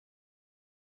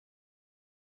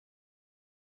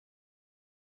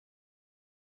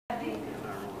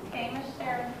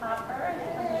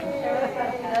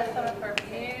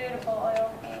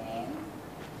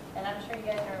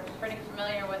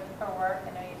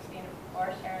you've seen it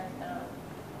before. Sharon's been a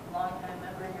long-time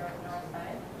member here at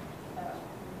Northside, so I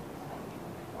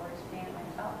look forward to seeing it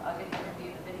myself. I'll get to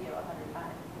review the video 100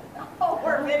 times. Oh,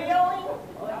 we're videoing?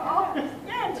 Oh, yeah. Oh,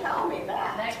 yeah, tell me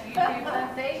that. Next YouTube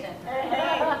sensation.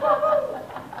 Hey.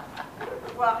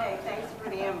 Well, hey, thanks for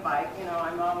the invite. You know,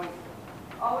 I'm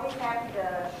always happy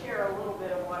to share a little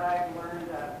bit of what I've learned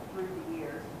through the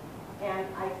years. And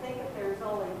I think if there's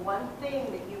only one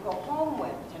thing that you go home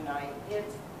with tonight,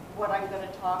 it's what I'm going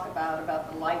to talk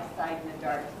about the light side and the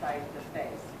dark side of the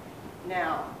face.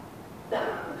 Now,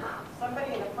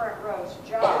 somebody in the front row's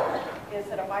job is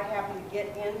that if I happen to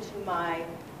get into my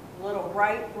little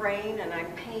right brain and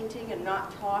I'm painting and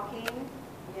not talking,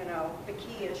 you know, the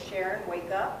key is Sharon, wake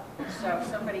up. So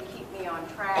somebody keep me on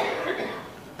track.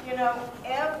 You know,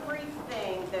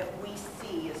 everything that we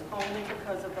see is only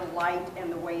because of the light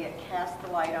and the way it casts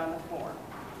the light on the form.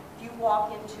 If you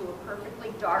walk into a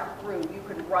perfectly dark room, you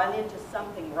could run into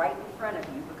something right in front of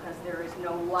you because there is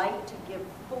no light to give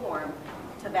form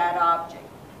to that object.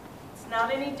 It's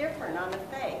not any different on the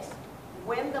face.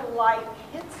 When the light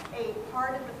hits a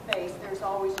part of the face, there's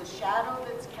always a shadow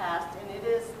that's cast, and it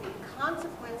is the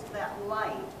consequence of that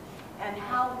light and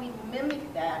how we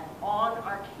mimic that on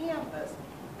our canvas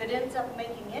that ends up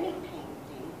making any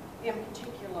painting, in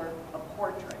particular a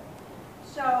portrait.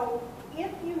 So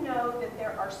if you know that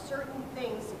there are certain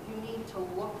things that you need to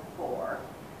look for,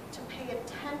 to pay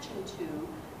attention to,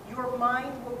 your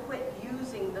mind will quit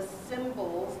using the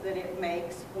symbols that it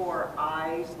makes for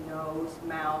eyes, nose,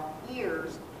 mouth,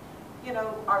 ears. You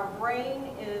know, our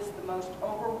brain is the most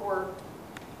overworked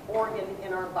organ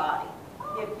in our body.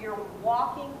 If you're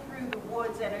walking through the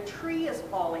woods and a tree is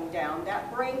falling down,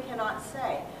 that brain cannot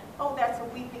say, oh, that's a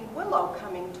weeping willow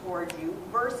coming towards you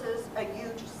versus a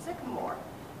huge sycamore.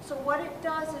 So what it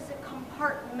does is it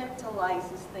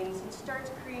compartmentalizes things and starts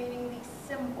creating these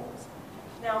symbols.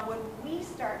 Now, when we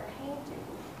start painting,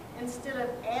 instead of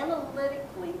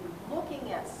analytically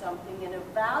looking at something and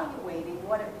evaluating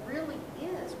what it really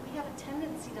is, we have a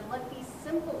tendency to let these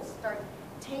symbols start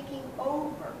taking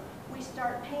over. We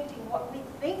start painting what we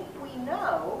think we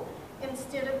know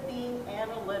instead of being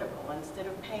analytical, instead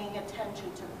of paying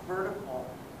attention to vertical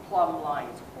plumb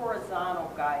lines,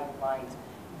 horizontal guidelines.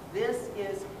 This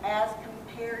is as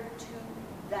compared to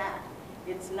that.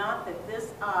 It's not that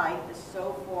this eye is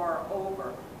so far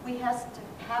over. We have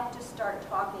to start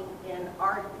talking in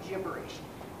our gibberish.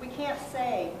 We can't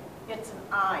say it's an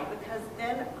eye because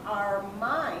then our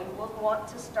mind will want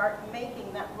to start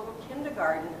making that little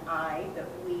kindergarten eye that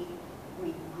we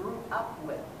grew up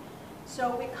with.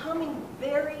 So becoming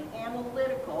very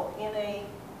analytical in a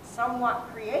somewhat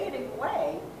creative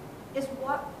way is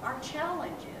what our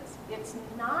challenge is. It's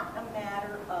not a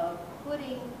matter of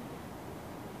putting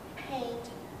paint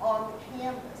on the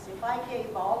canvas. If I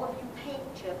gave all of you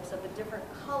paint chips of a different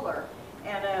color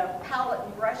and a palette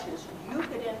and brushes, you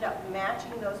could end up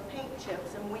matching those paint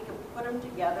chips and we could put them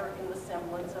together in the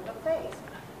semblance of a face.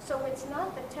 So it's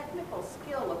not the technical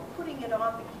skill of putting it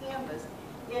on the canvas,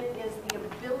 it is the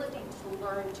ability to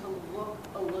learn to look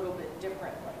a little bit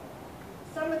differently.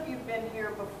 Some of you have been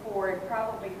here before and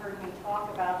probably heard me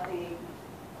talk about the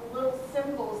little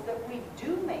symbols that we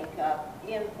do make up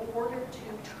in order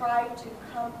to try to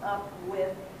come up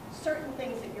with certain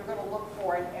things that you're going to look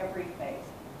for in every face.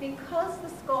 Because the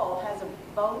skull has a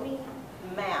bony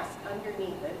mass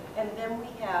underneath it, and then we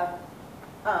have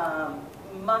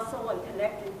muscle and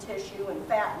connective tissue and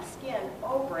fat and skin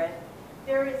over it,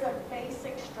 there is a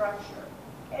basic structure.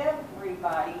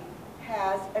 Everybody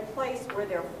has a place where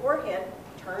their forehead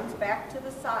turns back to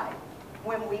the side.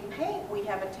 When we paint, we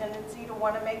have a tendency to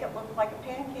want to make it look like a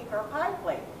pancake or a pie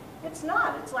plate. It's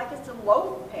not. It's like it's a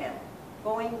loaf pan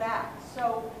going back.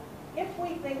 So if we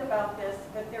think about this,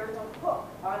 that there's a hook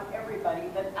on everybody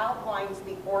that outlines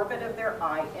the orbit of their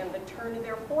eye and the turn of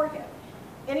their forehead.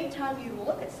 Anytime you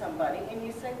look at somebody and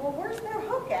you say, well, where's their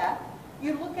hook at?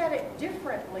 You look at it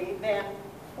differently than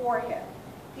forehead.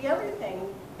 The other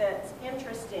thing that's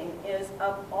interesting is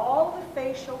of all the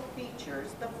facial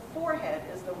features, the forehead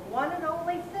is the one and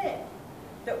only thing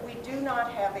that we do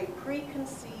not have a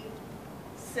preconceived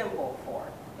symbol for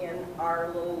in our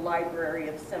little library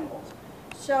of symbols.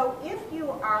 So if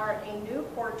you are a new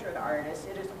portrait artist,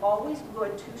 it is always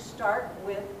good to start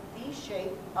with the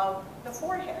shape of the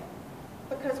forehead,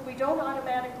 because we don't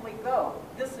automatically go,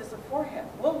 this is a forehead.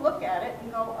 We'll look at it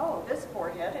and go, oh, this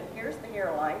forehead, and here's the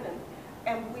hairline,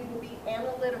 and we will be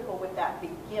analytical with that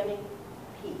beginning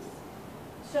piece.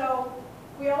 So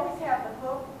we always have the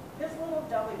hook, this little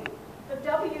W. The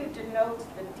W denotes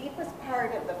the deepest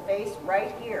part of the face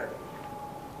right here.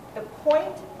 The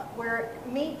point where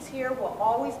it meets here will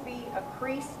always be a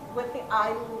crease with the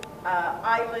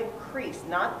eyelid crease,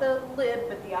 not the lid,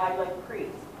 but the eyelid crease.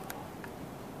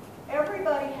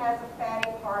 Everybody has a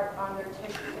fatty part on their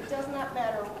tissue. It does not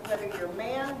matter whether you're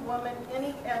man, woman,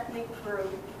 any ethnic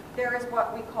group, there is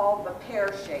what we call the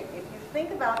pear shape. If you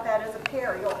think about that as a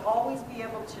pear, you'll always be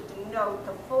able to denote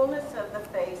the fullness of the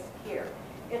face here.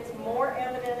 It's more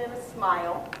evident in a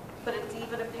smile, but it's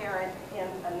even apparent in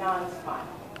a non-smile.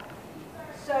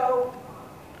 So,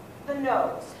 the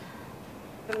nose.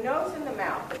 The nose and the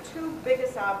mouth, the two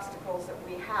biggest obstacles that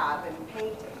we have in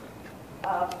painting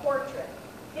a portrait.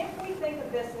 If we think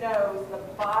of this nose, the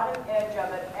bottom edge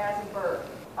of it as a bird,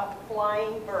 a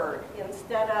flying bird,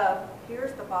 instead of,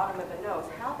 here's the bottom of the nose,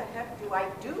 how the heck do I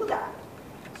do that?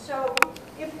 So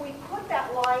if we put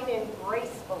that line in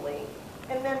gracefully,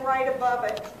 and then right above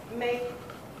it, make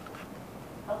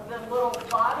the little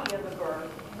body of the bird,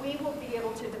 we will be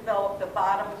able to develop the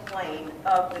bottom plane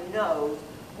of the nose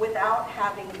without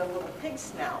having the little pig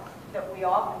snout that we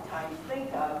oftentimes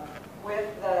think of with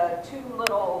the two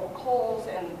little holes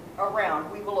and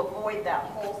around. We will avoid that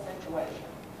whole situation.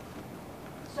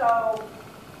 So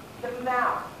the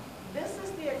mouth. This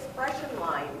is the expression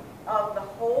line of the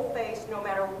whole face, no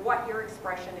matter what your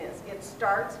expression is. It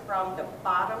starts from the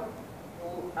bottom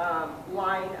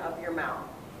line of your mouth.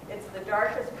 It's the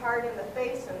darkest part in the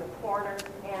face and the corners,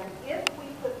 and if we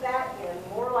put that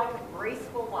in more like a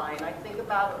graceful line, I think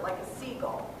about it like a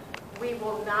seagull, we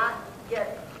will not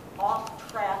get off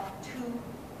track too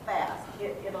fast.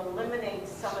 It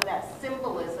eliminates some of that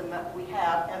symbolism that we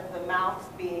have as the mouth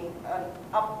being an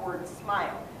upward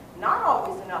smile. Not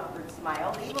always an upward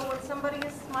smile, even when somebody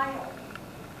is smiling.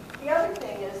 The other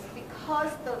thing is,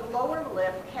 because the lower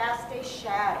lip casts a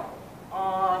shadow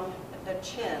on the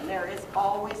chin, there is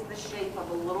always the shape of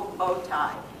a little bow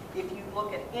tie. If you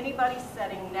look at anybody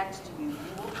sitting next to you, you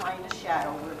will find a shadow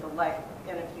where the leg,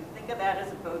 and if you think of that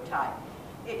as a bow tie,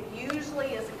 it usually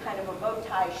is a kind of a bow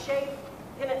tie shape,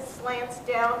 and it slants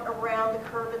down around the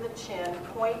curve of the chin,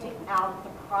 pointing out the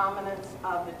prominence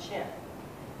of the chin.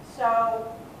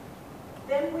 So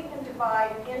then we can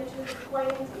divide into the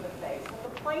planes of the face. And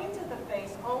the planes of the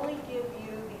face only give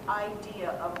you the idea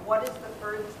of what is the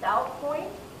furthest out point,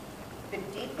 the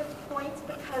deepest points,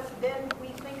 because then we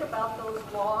think about those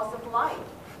laws of light.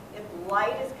 If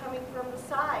light is coming from the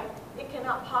side, it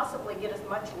cannot possibly get as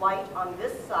much light on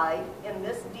this side in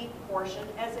this deep portion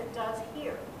as it does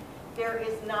here. There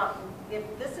is not, if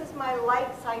this is my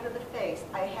light side of the face,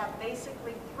 I have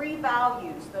basically three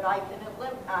values that I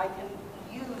can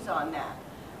use on that.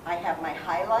 I have my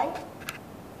highlight,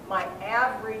 my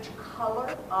average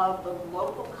color of the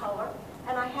local color,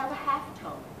 and I have a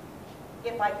halftone.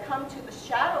 If I come to the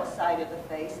shadow side of the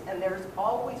face, and there's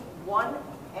always one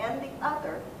and the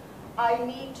other, I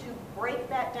need to break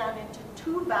that down into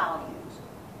two values.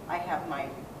 I have my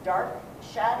dark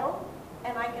shadow,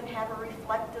 and I can have a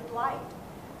reflected light.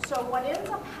 So what ends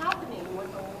up happening with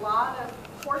a lot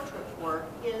of portrait work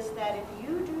is that if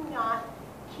you do not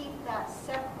keep that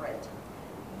separate,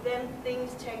 then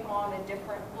things take on a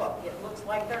different look. It looks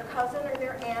like their cousin or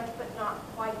their aunt, but not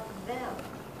quite them.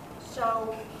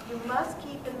 So you must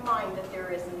keep in mind that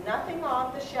there is nothing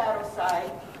on the shadow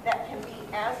side that can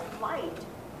be as light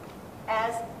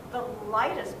as the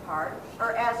lightest part,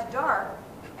 or as dark.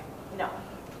 No,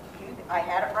 I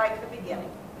had it right at the beginning.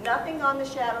 Nothing on the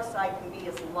shadow side can be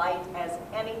as light as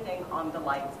anything on the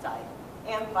light side,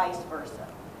 and vice versa.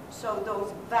 So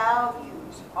those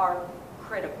values are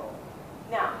critical.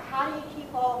 Now, how do you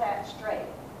keep all that straight?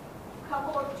 A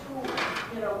couple of tools.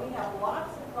 You know, we have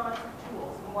lots of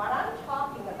tools. And what I'm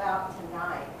talking about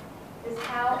tonight is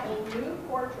how a new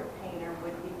portrait painter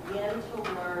would begin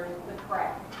to learn the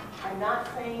craft. I'm not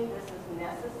saying this is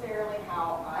necessarily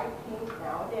how I paint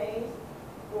nowadays,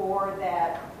 or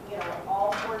that, you know,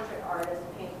 all portrait artists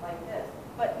paint like this.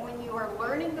 But when you are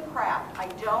learning the craft, I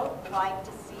don't like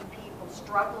to see people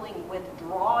struggling with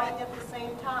drawing at the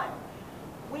same time.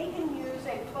 We can use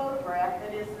a photograph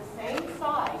that is the same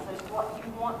size as what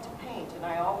you want to paint, and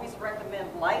I always recommend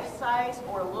life size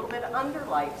or a little bit under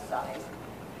life size.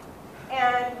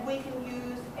 And we can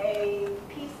use a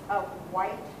piece of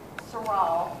white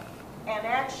Seurat and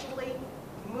actually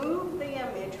move the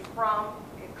image from,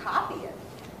 copy it,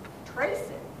 trace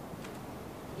it.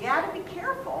 You have to be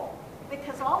careful,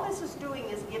 because all this is doing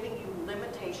is giving you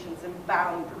limitations and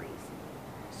boundaries.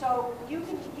 So you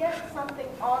can get something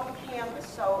on the canvas.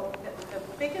 So the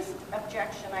biggest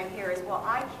objection I hear is, well,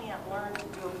 I can't learn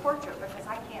to do a portrait because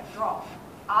I can't draw.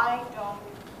 I don't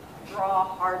draw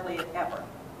hardly ever.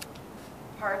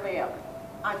 Hardly ever.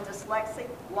 I'm dyslexic.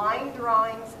 Line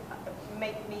drawings,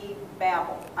 make me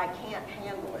babble. I can't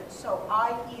handle it. So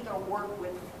I either work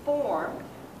with form,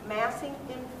 massing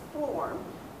in form,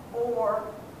 or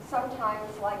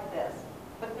sometimes like this.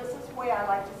 But this is the way I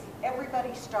like to see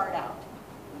everybody start out.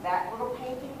 That little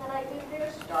painting that I did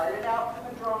there started out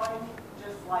from a drawing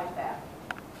just like that.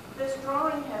 This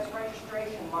drawing has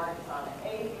registration marks on it,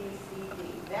 A, B, C, D.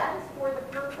 That is for the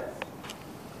purpose.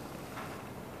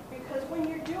 Because when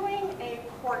you're doing a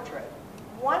portrait,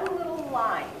 one little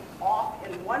line off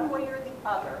in one way or the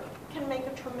other can make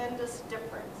a tremendous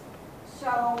difference.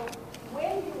 So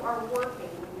when you are working,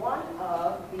 one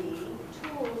of the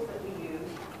tools that we use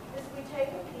is we take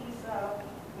a piece of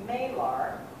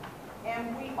mylar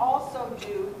and we also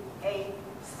do a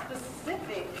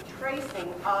specific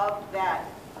tracing of that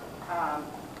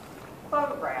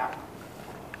photograph.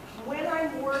 When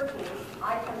I'm working,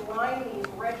 I can line these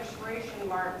registration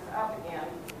marks up again,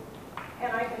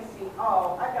 and I can see,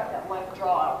 oh, I've got that left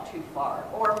jaw out too far,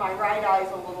 or my right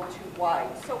eye's a little too wide.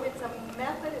 So it's a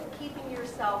method of keeping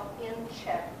yourself in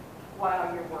check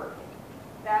while you're working.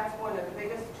 That's one of the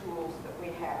biggest tools that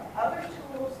we have. Other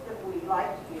tools that we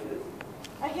like to use,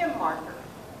 a hem marker.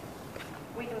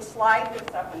 We can slide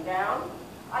this up and down.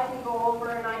 I can go over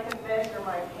and I can measure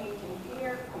my painting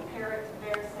here, compare it to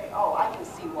there, say, oh, I can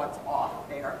see what's off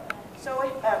there. So,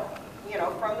 you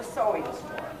know, from the sewing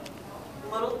store.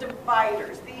 Little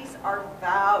dividers. These are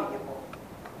valuable.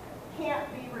 Can't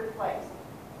be replaced.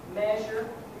 Measure,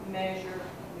 measure,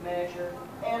 measure.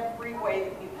 Every way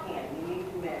that you can. You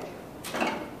need to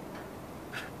measure.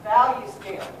 Value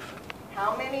scale.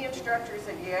 How many instructors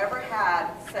have you ever had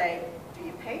say, do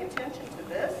you pay attention to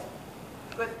this?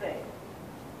 Good thing.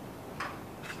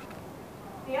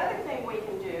 The other thing we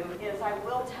can do is I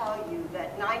will tell you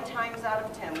that 9 times out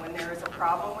of 10 when there is a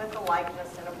problem with the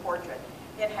likeness in a portrait,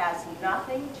 it has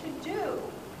nothing to do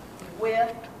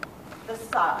with the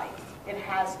size. It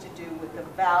has to do with the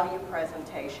value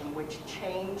presentation, which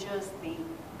changes the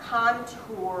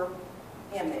contour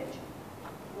image.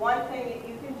 One thing that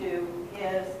you can do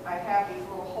is, I have these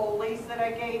little holies that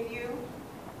I gave you.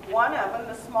 One of them,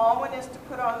 the small one, is to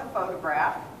put on the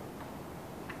photograph.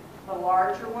 The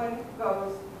larger one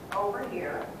goes over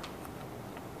here.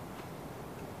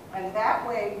 And that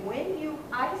way, when you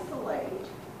isolate,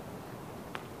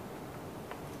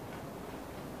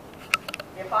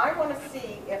 if I want to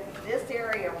see if this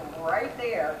area right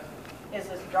there is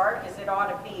as dark as it ought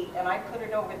to be, and I put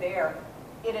it over there,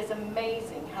 it is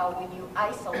amazing how when you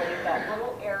isolate that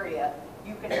little area,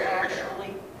 you can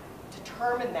actually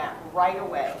determine that right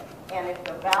away. And if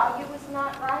the value is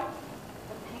not right,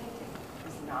 the painting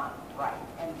is not right.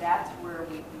 And that's where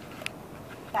we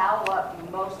foul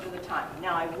up most of the time.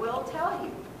 Now, I will tell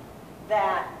you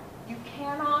that you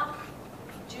cannot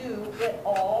do it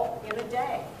all in a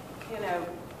day. You know,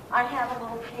 I have a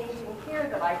little painting here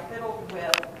that I fiddled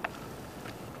with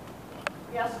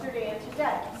yesterday and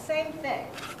today. Same thing,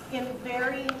 in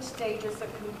varying stages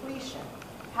of completion.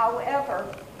 However,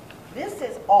 this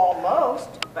is almost,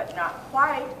 but not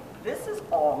quite. This is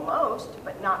almost,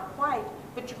 but not quite.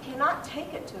 But you cannot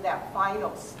take it to that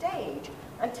final stage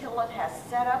until it has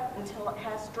set up, until it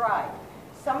has dried.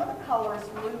 Some of the colors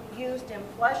used in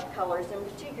flesh colors in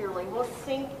particularly will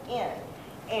sink in.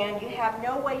 And you have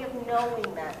no way of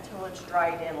knowing that until it's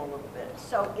dried in a little bit.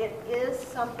 So it is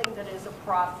something that is a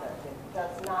process. It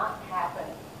does not happen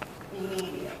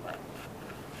immediately.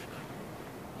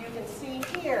 You can see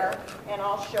here, and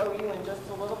I'll show you in just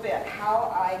a little bit,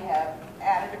 how I have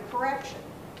added a correction.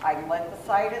 I let the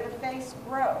side of the face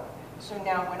grow. So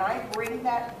now when I bring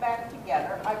that back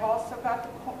together, I've also got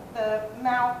the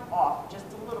mouth off just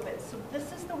a little bit. So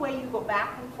this is the way you go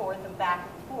back and forth and back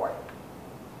and forth.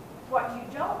 What you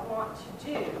don't want to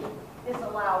do is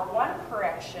allow one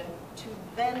correction to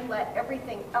then let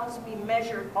everything else be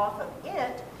measured off of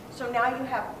it. So now you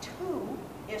have 2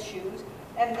 issues,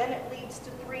 and then it leads to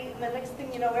 3, and the next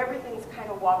thing you know, everything's kind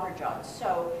of wabberjug.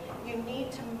 So you need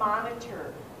to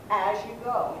monitor as you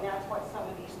go, and that's what some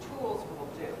of these tools will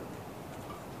do.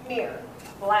 Mirror,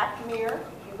 black mirror.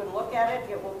 You can look at it,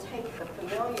 it will take the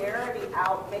familiarity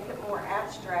out, make it more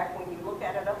abstract. When you look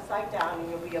at it upside down, and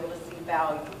you'll be able to see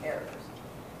value errors.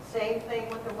 Same thing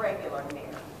with the regular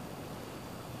mirror.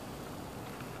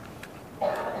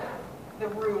 The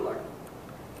ruler,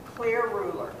 clear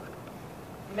ruler.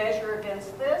 Measure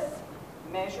against this,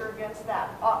 measure against that.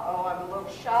 Uh-oh, I'm a little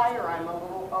shy or I'm a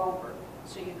little over.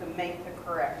 So you can make the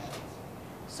corrections.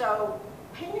 So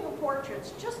painting a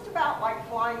portrait's just about like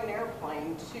flying an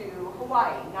airplane to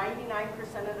Hawaii.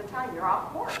 99% of the time you're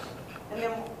off course. And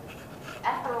then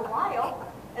after a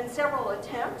while and several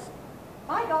attempts,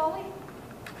 by golly,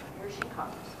 here she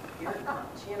comes. Here it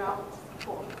comes, you know.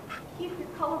 tool. Keep your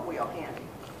color wheel handy.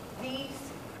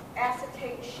 These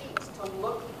acetate sheets to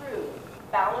look through,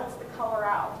 balance the color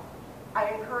out. I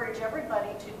encourage everybody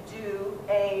to do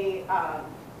a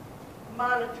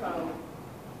monochrome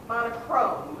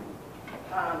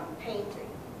painting.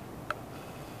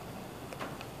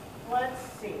 Let's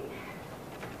see.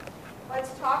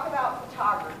 Let's talk about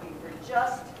photography for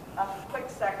just a quick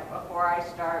second before I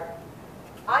start.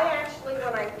 I actually,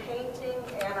 when I'm painting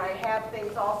and I have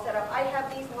things all set up, I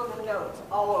have these little notes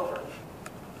all over.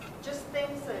 Just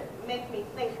things that make me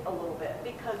think a little bit,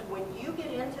 because when you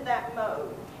get into that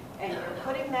mode and you're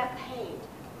putting that paint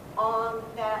on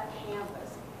that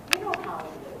canvas, you know how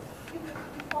it is. You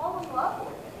fall in love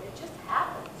with it. It just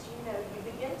happens. You know,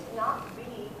 you begin to not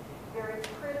be very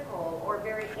critical or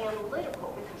very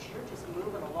analytical because you're just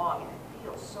moving along and it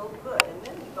feels so good. And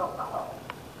then you go, oh,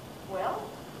 well,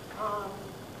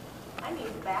 I need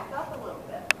to back up a little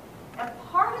bit. And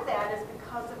part of that is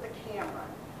because of the camera.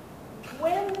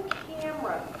 When the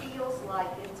camera feels like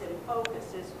it's in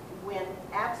focus is when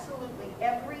absolutely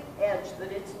every edge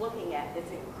that it's looking at is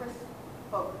in crisp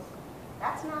focus.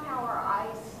 That's not how our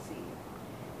eyes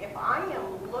see. If I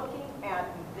am looking at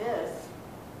this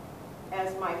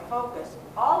as my focus,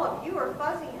 all of you are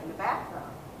fuzzy in the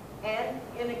background. And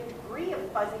in a degree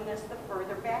of fuzziness, the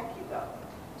further back you go.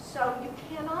 So you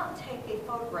cannot take a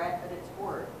photograph at its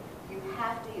word. You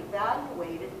have to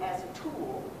evaluate it as a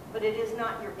tool, but it is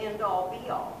not your end-all,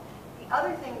 be-all. The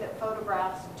other thing that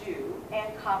photographs do,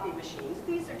 and copy machines,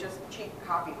 these are just cheap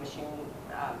copy machine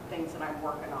things that I'm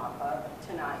working off of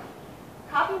tonight.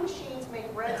 Copy machines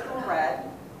make reds go red,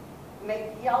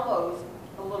 make yellows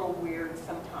a little weird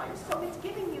sometimes. So it's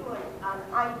giving you an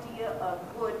idea of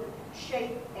good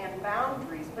shape and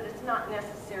boundaries, but it's not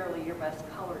necessarily your best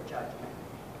color judgment.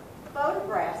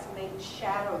 Photographs make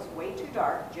shadows way too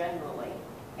dark generally,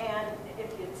 and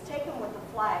if it's taken with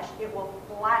a flash, it will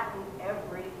flatten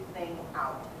everything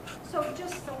out. So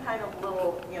just some kind of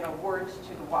little, words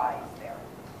to the wise there.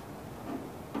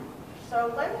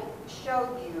 So let me show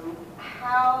you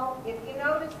how, if you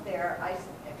notice there, I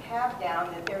have down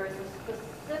that there is a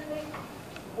specific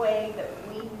way that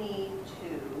we need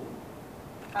to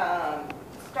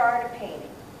start a painting.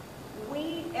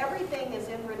 Everything is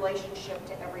in relationship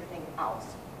to everything else.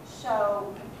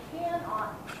 So you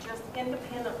cannot just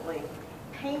independently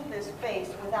paint this face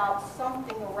without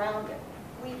something around it.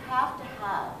 We have to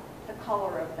have the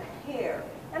color of the hair.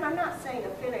 And I'm not saying a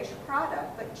finished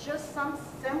product, but just some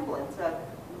semblance of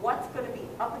what's going to be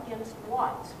up against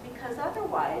what. Because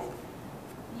otherwise,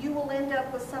 you will end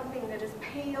up with something that is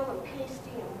pale and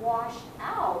pasty and washed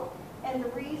out. And the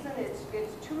reason it's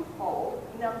twofold.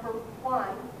 Number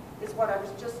one is what I was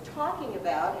just talking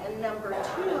about, and number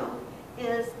two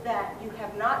is that you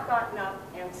have not gotten up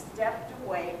and stepped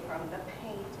away from the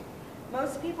painting.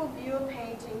 Most people view a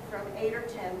painting from 8 or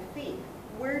 10 feet.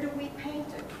 Where do we paint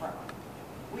it from?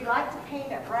 We like to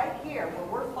paint it right here where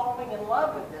we're falling in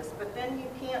love with this, but then you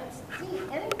can't see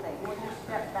anything when you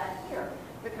step back here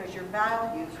because your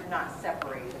values are not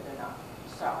separated enough.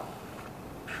 So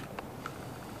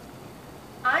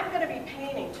I'm going to be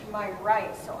painting to my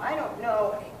right, so I don't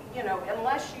know,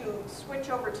 unless you switch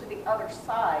over to the other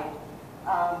side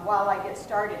while I get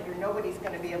started here, nobody's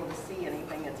going to be able to see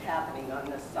anything that's happening on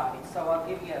this side. So I'll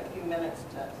give you a few minutes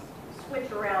to switch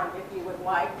around if you would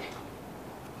like.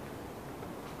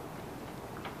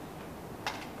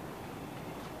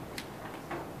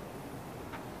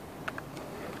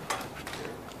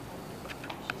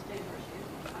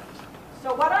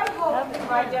 So what I hope that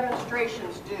my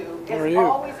demonstrations do is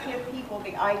always give people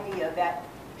the idea that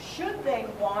should they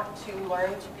want to learn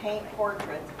to paint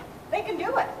portraits, they can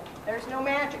do it. There's no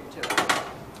magic to it.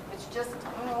 It's just,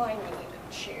 oh, I need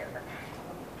a chair.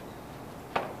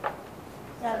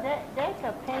 Now that's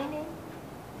a painting?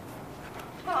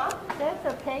 Huh?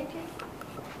 That's a painting?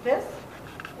 This?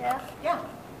 Yeah? Yeah.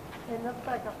 It looks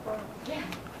like a photo. Yeah.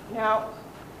 Now,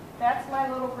 that's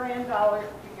my little granddaughter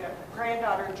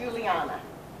Juliana.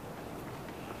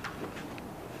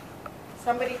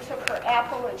 Somebody took her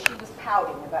apple and she was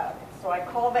pouting about it. So I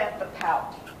call that the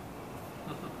pout.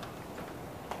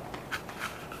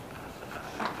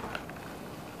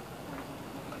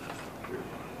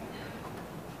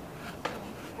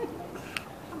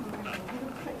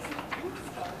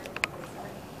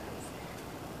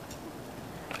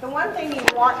 The one thing you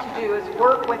want to do is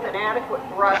work with an adequate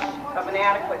brush of an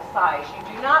adequate size.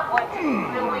 You do not want to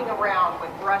be fiddling around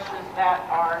with brushes that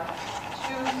are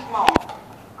too small.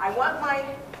 I want my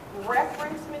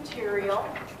reference material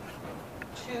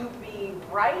to be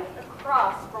right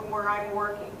across from where I'm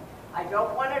working. I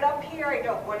don't want it up here, I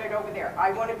don't want it over there.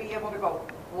 I want to be able to go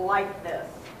like this.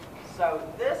 so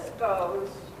this goes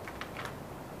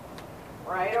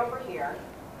right over here,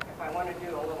 if I want to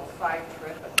do a little side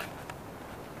trip.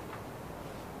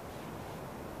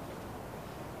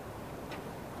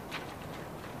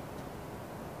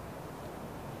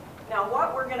 Now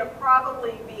what we're going to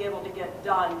probably be able to get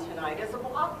done tonight is a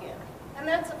block-in. And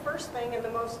that's the first thing and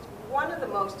one of the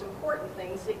most important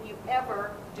things that you ever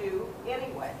do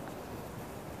anyway.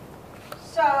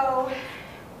 So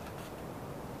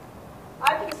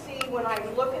I can see when I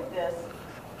look at this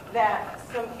that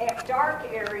some dark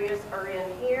areas are in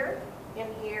here, in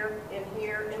here, in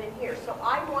here, and in here. So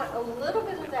I want a little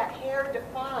bit of that hair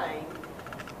defined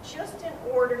just in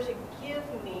order to give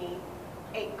me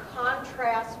a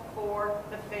contrast for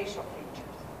the facial features.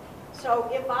 So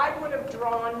if I would have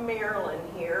drawn Marilyn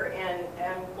here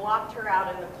and blocked her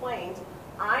out in the planes,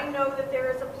 I know that there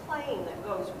is a plane that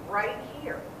goes right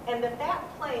here. And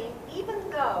that plane, even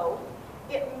though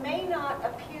it may not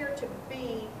appear to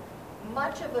be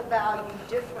much of a value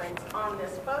difference on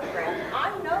this photograph,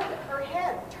 I know that her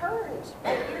head turns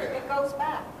right here, it goes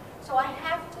back. So I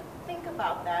have to think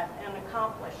about that and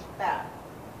accomplish that.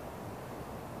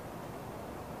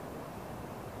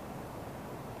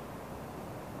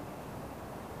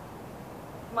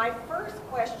 My first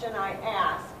question I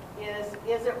ask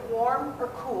is it warm or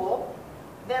cool?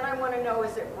 Then I want to know,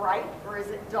 is it bright or is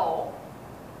it dull?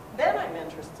 Then I'm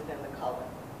interested in the color.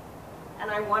 And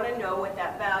I want to know what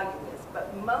that value is.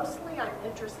 But mostly I'm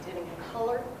interested in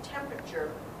color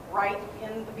temperature right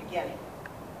in the beginning.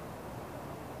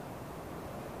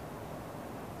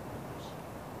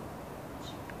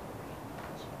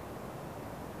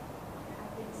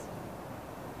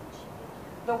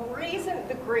 The reason,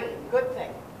 the green, good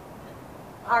thing.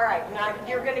 All right, now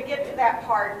you're going to get to that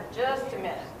part in just a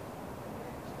minute.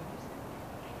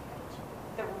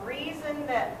 The reason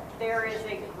that there is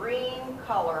a green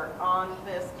color on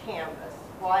this canvas,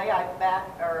 why I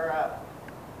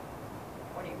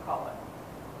what do you call it?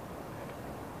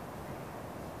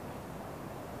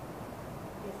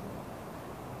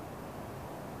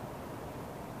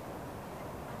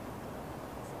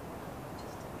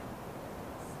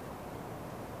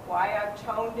 Why I've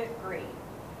toned it green.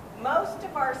 Most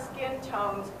of our skin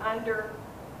tones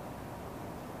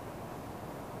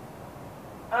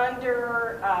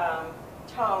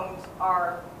tones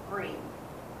are green.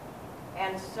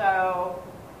 And so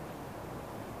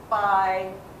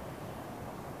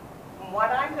what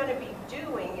I'm going to be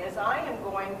doing is I am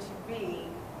going to be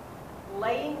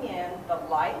laying in the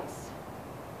lights.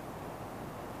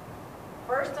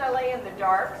 First I lay in the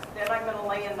darks, then I'm going to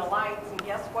lay in the lights, and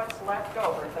guess what's left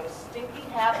over? Those stinky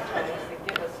half tones that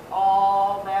give us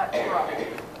all that trouble.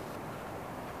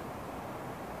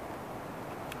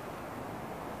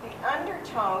 The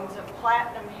undertones of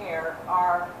platinum hair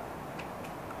are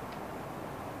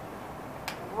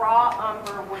raw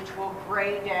umber, which will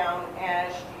gray down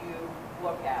as you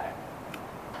look at it.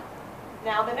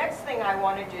 Now the next thing I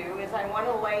want to do is I want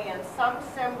to lay in some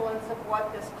semblance of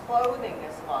what this clothing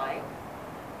is like.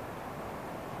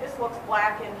 This looks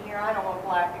black in here. I don't want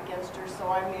black against her, so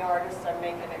I'm the artist. I'm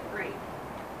making it green.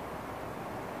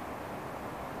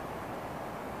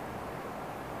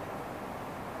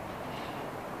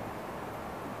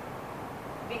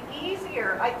 The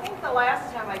easier, I think the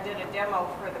last time I did a demo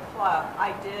for the club,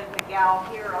 I did the gal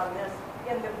here on this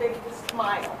in the big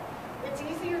smile. It's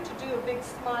easier to do a big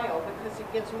smile because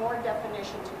it gives more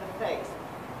definition to the face.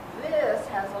 This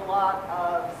has a lot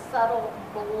of subtle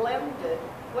blended.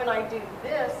 When I do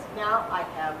this, now I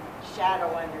have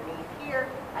shadow underneath here.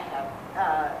 I have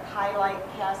highlight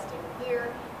casting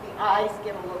here. The eyes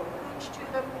get a little pooch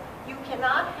to them. You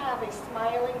cannot have a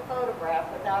smiling photograph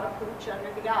without a pooch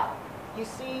under the eye. You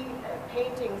see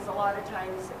paintings a lot of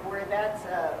times where that's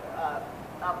a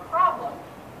problem,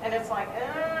 and it's like,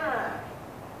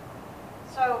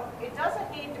 So it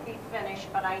doesn't need to be finished,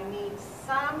 but I need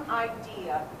some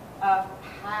idea of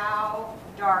how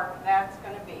dark that's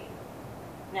going to be.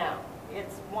 Now,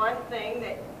 it's one thing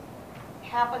that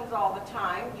happens all the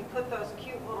time. You put those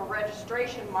cute little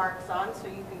registration marks on so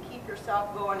you can keep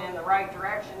yourself going in the right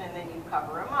direction, and then you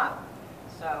cover them up.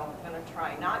 So I'm going to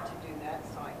try not to do that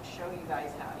so I can show you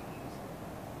guys how to use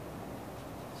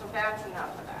it. So that's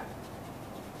enough of that.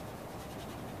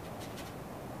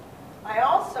 I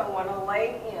also want to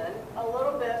lay in a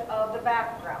little bit of the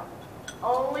background,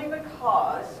 only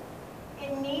because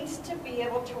it needs to be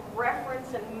able to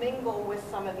reference and mingle with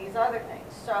some of these other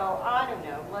things. So I don't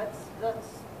know, let's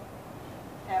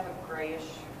have a grayish,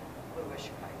 bluish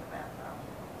kind of background.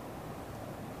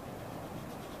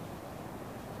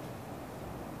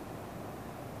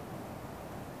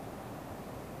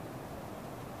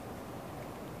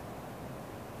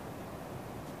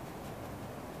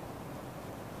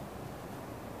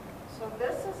 So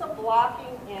this is a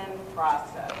blocking in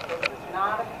process. This is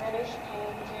not a finished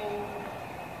painting.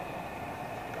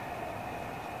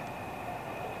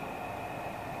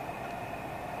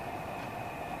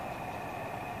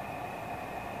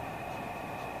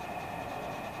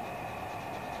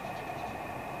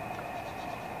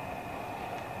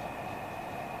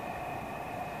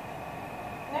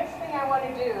 Next thing I want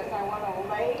to do is I want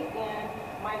to lay in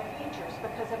my features,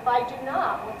 because if I do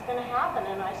not, what's going to happen,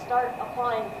 and I start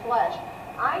applying flesh,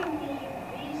 I need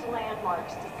these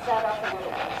landmarks to set up a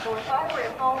little bit. So if I were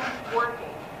at home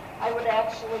working, I would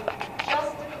actually,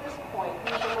 just at this point,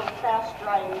 use a little fast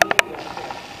dry medium here.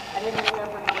 I didn't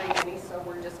remember to bring any, so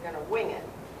we're just going to wing it.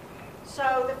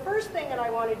 So the first thing that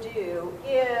I want to do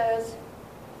is,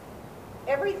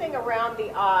 everything around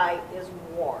the eye is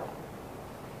warm.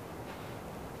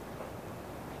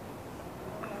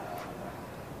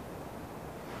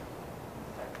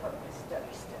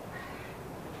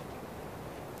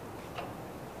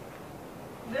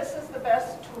 This is the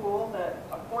best tool that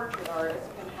a portrait artist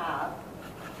can have,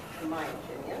 in my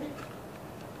opinion.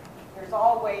 There's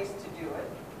all ways to do it,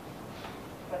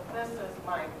 but this is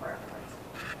my preference.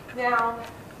 Now,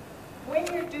 when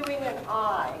you're doing an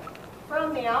eye,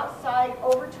 from the outside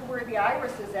over to where the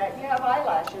iris is at, you have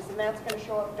eyelashes, and that's going to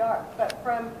show up dark. But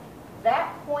from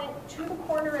that point to the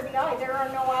corner of the eye, there are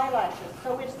no eyelashes,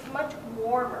 so it's much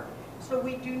warmer. So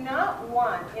we do not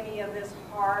want any of this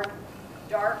hard,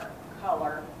 dark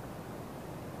color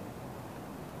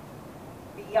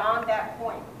beyond that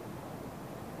point.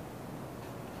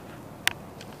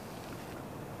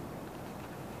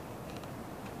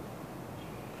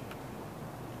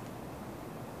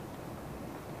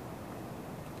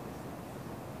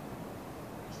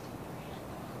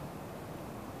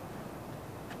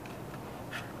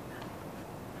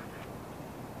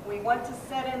 We want to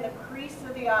set in the crease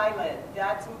of the eyelid.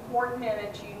 That's important, and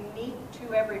it's unique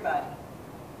to everybody.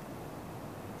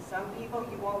 Some people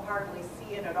you won't hardly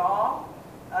see it at all.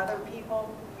 Other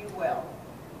people you will.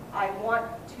 I want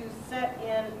to set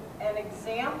in an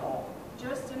example,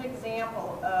 just an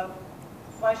example of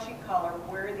fleshy color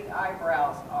where the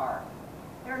eyebrows are.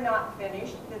 They're not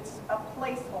finished. It's a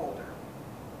placeholder.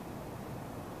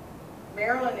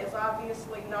 Marilyn is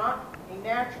obviously not a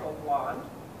natural blonde.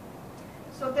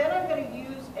 So then I'm going to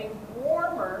use a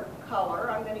warmer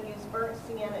color. I'm going to use burnt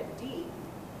sienna deep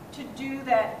to do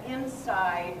that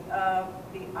inside of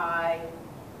the eye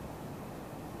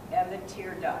and the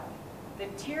tear duct. The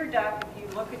tear duct, if you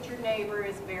look at your neighbor,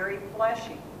 is very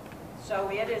fleshy. So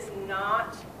it is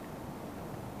not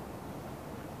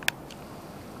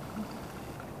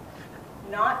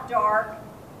dark.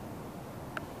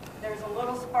 There's a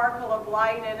little sparkle of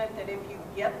light in it that if you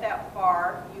get that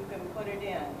far, you can put it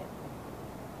in.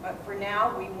 But for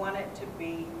now, we want it to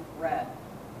be red.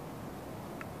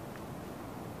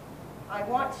 I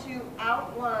want to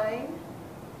outline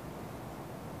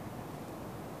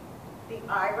the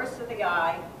iris of the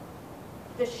eye.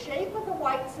 The shape of the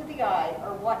whites of the eye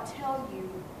are what tell you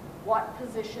what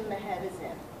position the head is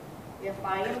in. If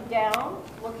I am down,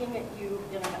 looking at you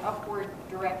in an upward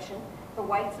direction, the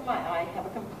whites of my eye have a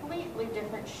completely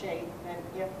different shape than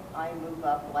if I move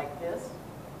up like this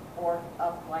or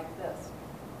up like this.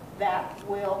 That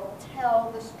will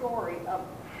tell the story of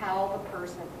how the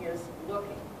person is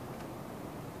looking.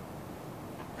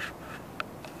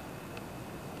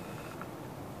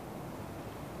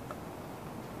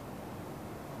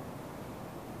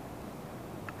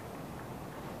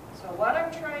 So what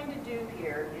I'm trying to do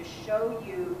here is show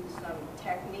you some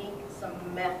technique, some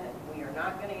method. We are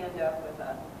not going to end up with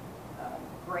a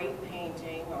great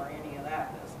painting or any of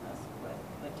that business with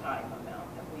the time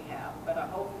amount that we have. But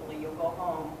hopefully you'll go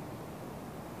home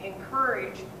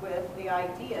encouraged with the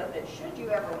idea that should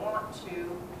you ever want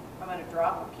to, I'm going to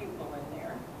drop a pupil in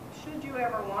there, should you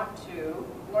ever want to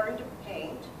learn to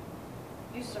paint,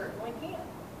 you certainly can.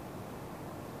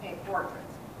 Paint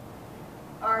portraits.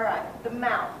 All right, the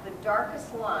mouth, the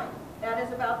darkest line. That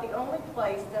is about the only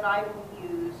place that I will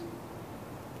use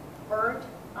burnt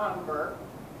umber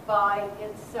by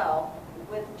itself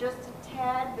with just a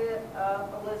tad bit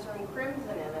of alizarin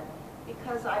crimson in it,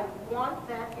 because I want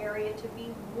that area to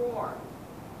be warm.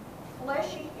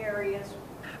 Fleshy areas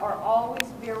are always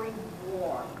very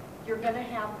warm. You're going to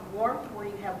have warmth where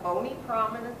you have bony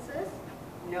prominences,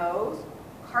 nose,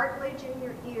 cartilage in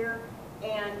your ear,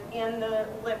 and in the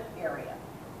lip area.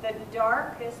 The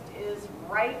darkest is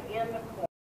right in the corner.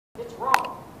 It's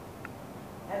wrong.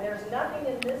 And there's nothing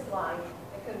in this line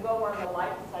that can go on the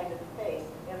light side of the face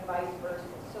and vice versa.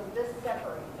 So this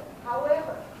separates it.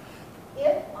 However,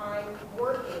 if I'm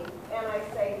working and I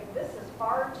say, this is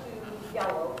far too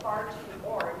yellow, far too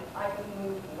orange, I can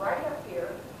move right up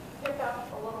here, pick up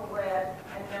a little red,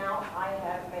 and now I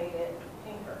have made it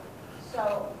pinker.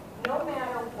 So no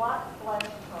matter what flesh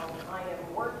tone I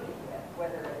am working with,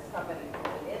 whether it's somebody who's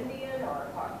an Indian or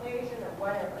a Caucasian or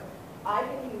whatever, I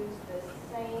can use this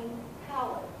same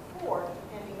palette for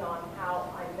depending on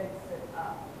how I mix it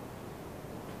up.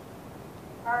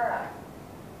 All right.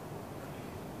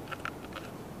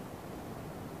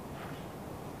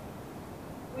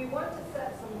 We want to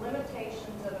set some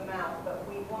limitations of the mouth, but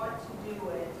we want to do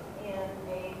it in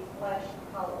a flesh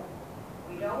color.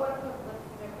 We don't want to put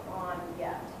lipstick on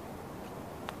yet.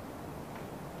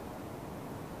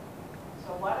 So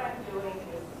what I'm doing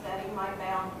is setting my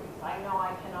boundaries. I know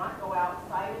I cannot go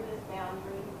outside of this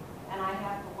boundary, and I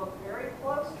have to look very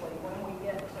closely when we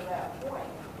get to that point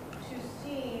to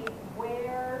see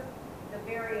where the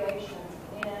variations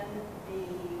in the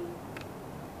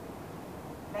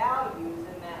values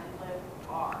in that lip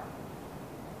are.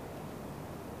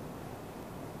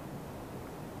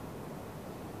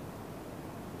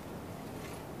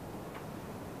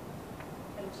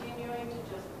 Continuing to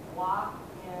just block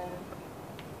in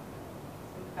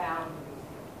some boundaries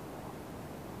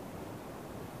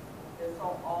here. This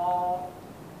will all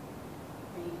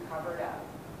be covered up.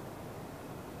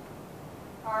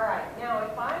 All right, now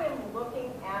if I am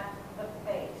looking at the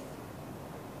face,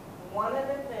 one of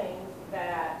the things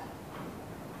that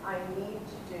I need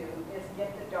to do is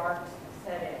get the darks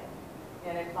set in.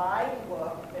 And if I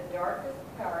look, the darkest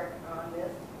part on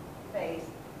this face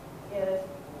is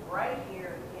right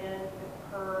here in the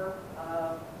curve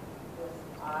of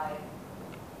this eye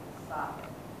socket.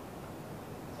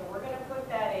 So we're going to put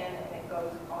that in, and it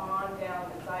goes on down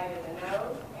the side of the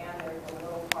nose, and there's a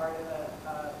little part of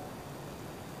a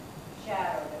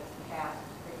shadow that's cast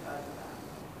because of that.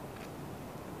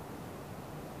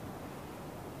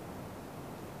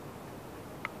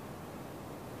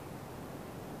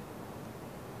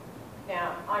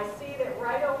 Now, I see that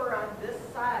right over on this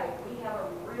side, we have a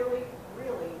really,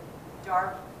 really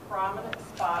dark, prominent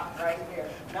spot right here.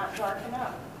 Not dark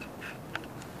enough.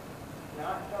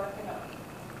 Not dark enough.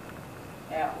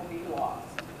 That will be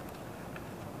lost.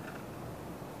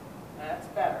 That's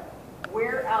better.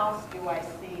 Where else do I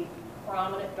see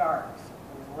prominent darks?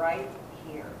 Right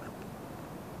here.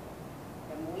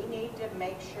 And we need to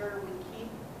make sure we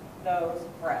keep those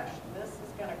fresh. This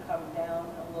is going to come down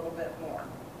a little bit more.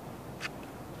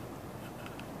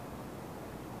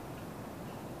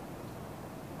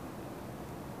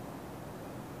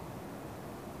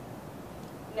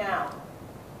 Now,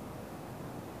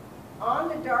 on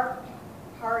the dark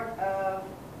part of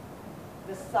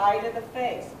the side of the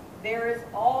face, there is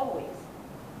always,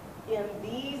 in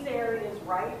these areas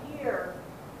right here,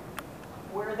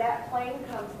 where that plane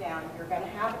comes down, you're going to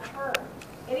have a turn.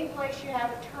 Any place you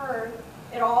have a turn,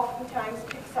 it oftentimes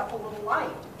picks up a little light.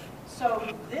 So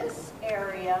this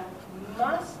area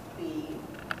must be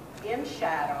in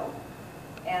shadow.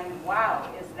 And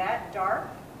wow, is that dark?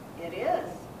 It is.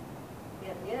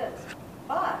 It is.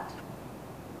 But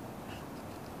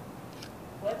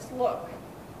let's look.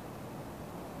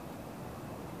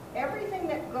 Everything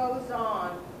that goes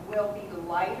on will be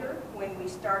lighter when we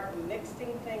start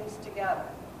mixing things together.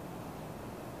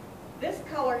 This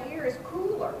color here is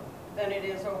cooler than it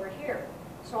is over here.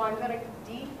 So I'm going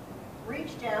to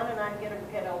reach down and I'm going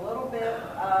to get a little bit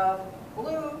of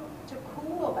blue to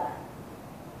cool that.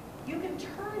 You can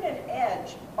turn an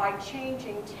edge by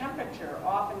changing temperature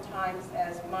oftentimes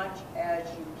as much as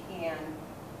you can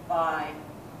by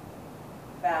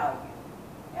value.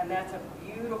 And that's a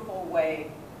beautiful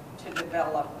way to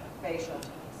develop facial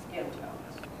skin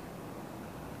tones.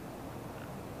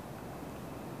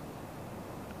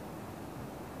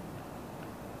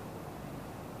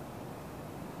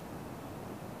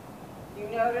 You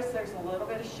notice there's a little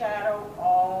bit of shadow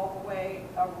all the way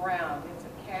around. It's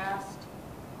a cast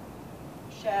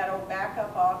shadow back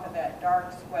up off of that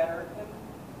dark sweater, and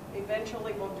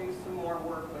eventually we'll do some more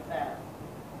work with that.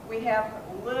 We have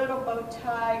a little bow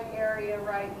tie area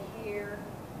right here.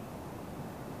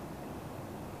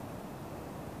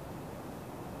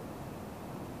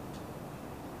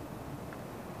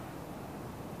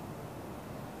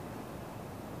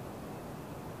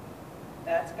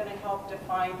 That's going to help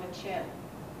define the chin.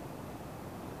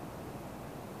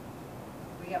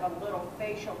 We have a little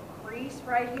facial crease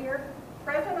right here.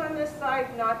 Present on this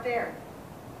side, not there.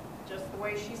 Just the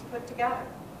way she's put together.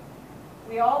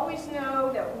 We always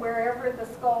know that wherever the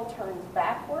skull turns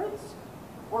backwards,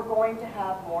 we're going to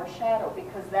have more shadow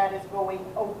because that is going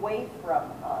away from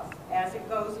us. As it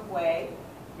goes away,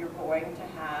 you're going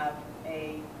to have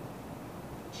a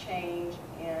change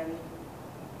in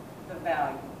the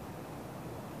value.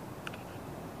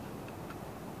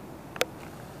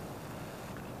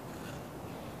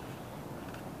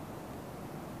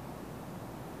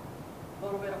 A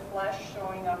little bit of flesh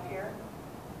showing up here.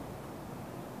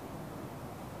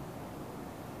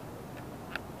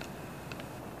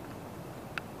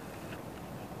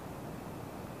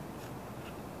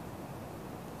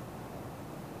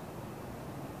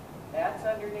 That's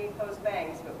underneath those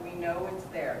bangs, but we know it's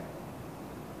there.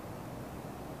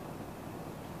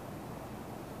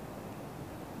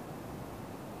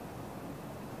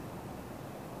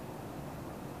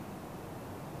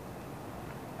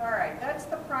 All right, that's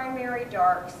the primary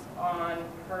darks on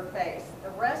her face. The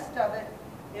rest of it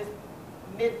is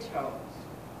midtones.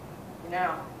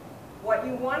 Now, what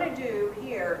you want to do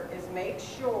here is make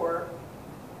sure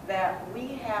that we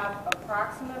have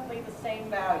approximately the same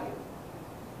value.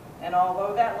 And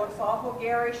although that looks awful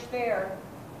garish there,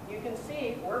 you can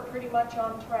see we're pretty much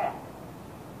on track.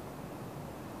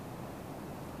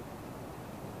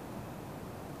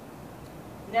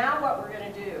 Now what we're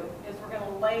going to do is we're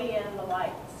going to lay in the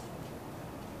lights.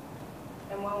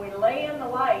 And when we lay in the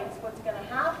lights, what's going to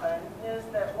happen is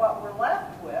that what we're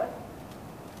left with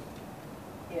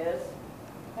is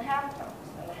the halftones.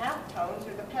 And the halftones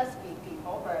are the pesky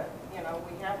people that, you know,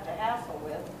 we have to hassle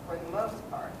with for the most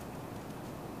part.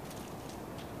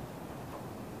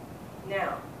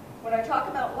 Now, when I talk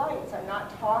about lights, I'm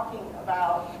not talking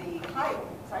about the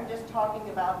highlights. I'm just talking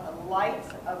about the lights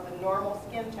of the normal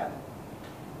skin tone.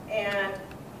 And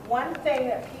one thing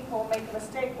that people make a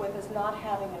mistake with is not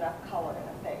having enough color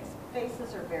in a face.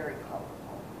 Faces are very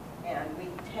colorful, and we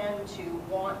tend to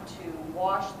want to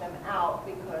wash them out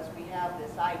because we have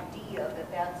this idea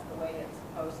that that's the way it's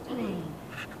supposed to be.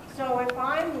 So if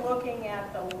I'm looking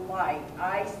at the light,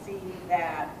 I see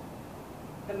that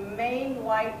the main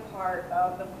light part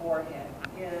of the forehead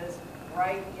is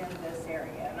right in this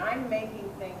area. And I'm making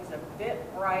things a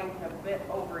bit bright and a bit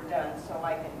overdone so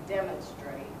I can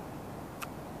demonstrate.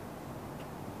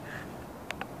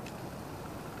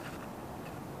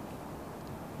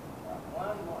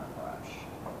 One more brush.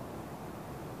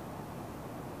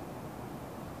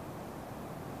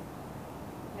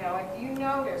 Now if you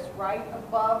notice right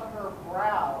above her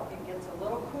brow, it gets a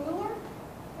little cooler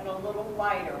and a little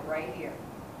lighter right here.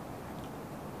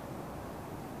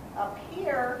 Up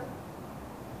here,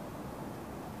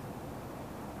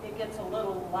 it gets a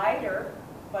little lighter,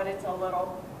 but it's a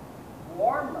little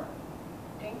warmer,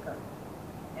 pinker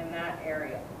in that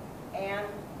area, and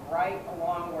right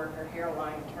along where her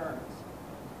hairline turns.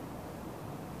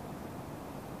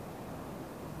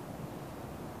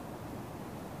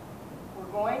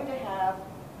 We're going to have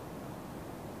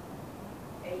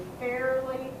a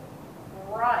fairly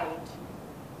bright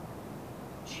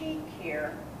cheek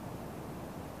here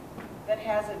that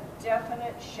has a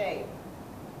definite shape.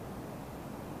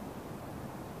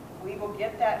 We will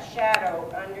get that shadow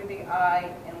under the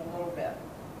eye in a little bit.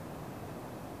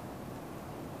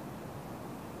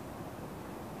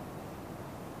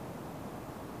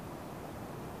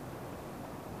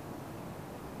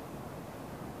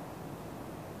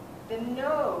 The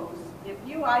nose, if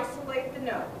you isolate the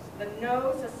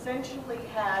nose essentially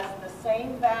has the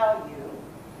same value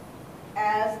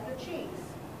as the cheeks,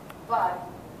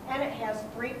 and it has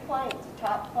three planes, a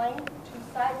top plane, two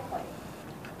side planes.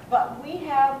 But we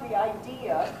have the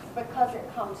idea, because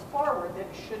it comes forward, that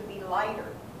it should be lighter.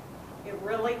 It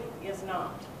really is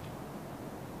not.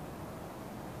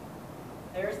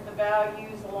 There's the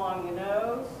values along the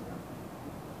nose.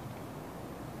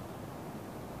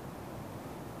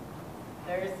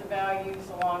 There's the values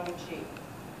along the cheek.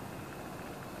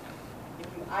 If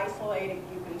you isolate it,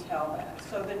 you can tell that.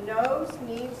 So the nose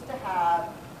needs to have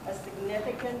a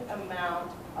significant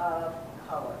amount of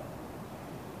color.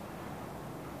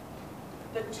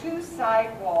 The two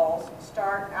side walls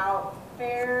start out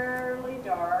fairly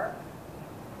dark.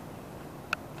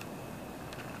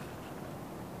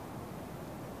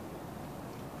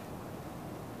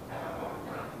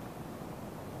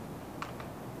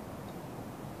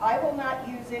 I will not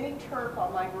use any turf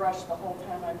on my brush the whole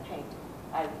time I'm painting.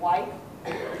 I wipe,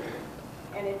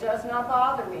 and it does not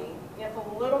bother me if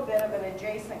a little bit of an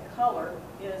adjacent color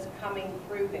is coming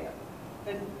through there.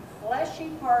 The fleshy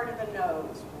part of the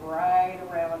nose, right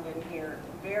around in here,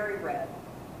 very red,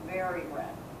 very red.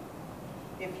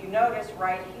 If you notice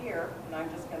right here, and I'm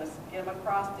just going to skim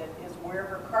across it, is where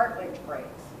her cartilage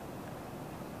breaks.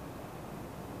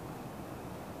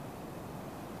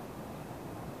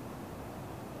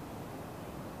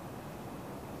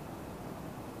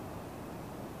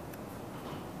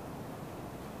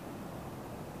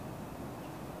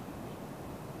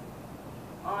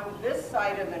 on this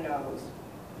side of the nose,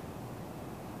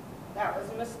 that was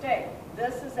a mistake.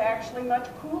 This is actually much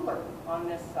cooler on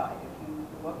this side. If you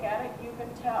look at it, you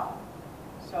can tell.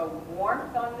 So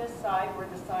warmth on this side where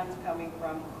the sun's coming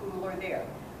from, cooler there.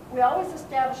 We always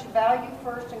establish a value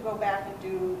first and go back and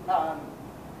do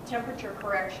temperature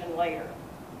correction later.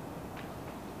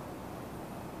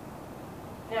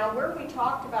 Now where we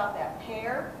talked about that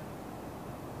pear,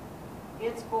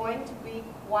 it's going to be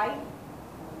quite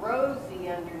rosy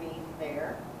underneath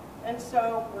there. And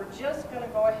so we're just going to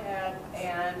go ahead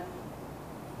and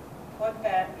put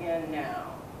that in now.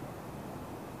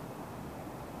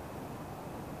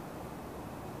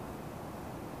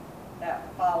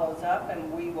 That follows up,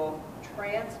 and we will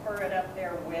transfer it up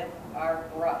there with our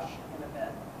brush in a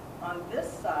bit. On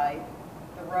this side,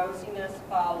 the rosiness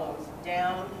follows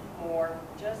down more,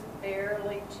 just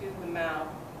barely to the mouth.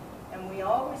 And we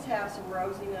always have some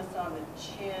rosiness on the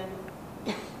chin.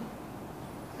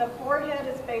 The forehead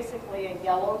is basically a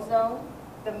yellow zone.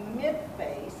 The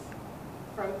mid-face,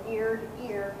 from ear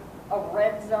to ear, a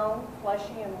red zone,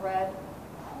 fleshy and red,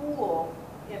 cool.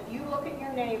 If you look at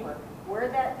your neighbor, where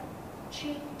that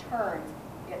cheek turns,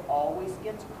 it always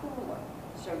gets cooler.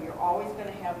 So you're always going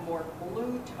to have more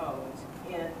blue tones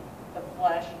in the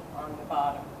flesh on the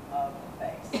bottom of the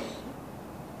face.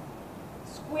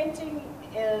 Squinting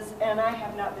is, and I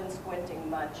have not been squinting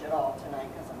much at all tonight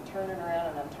because I'm turning around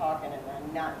and I'm talking and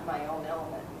I'm not in my own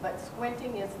element. But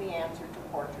squinting is the answer to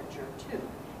portraiture too.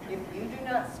 If you do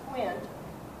not squint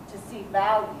to see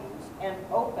values and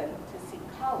open to see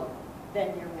color,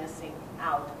 then you're missing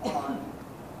out on.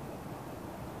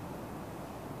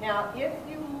 Now, if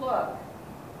you look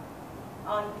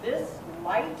on this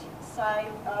light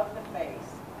side of the face,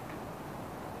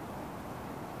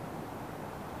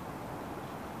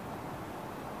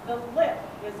 the lip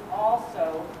is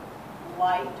also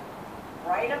light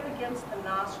right up against the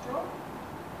nostril.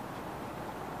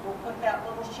 We'll put that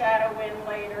little shadow in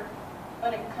later,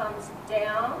 but it comes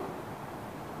down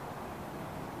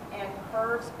and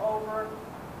curves over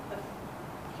the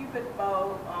cupid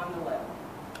bow on the lip.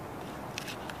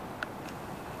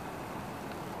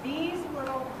 These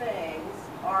little things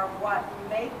are what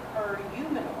make her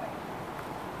humanoid.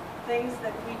 Things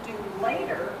that we do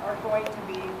later are going to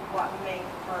be what make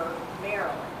her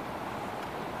Marilyn.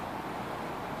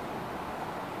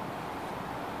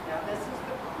 Now this is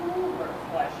the cooler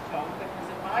flesh tone, because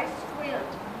if I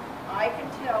squint, I can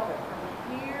tell that from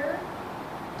here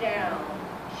down,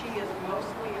 she is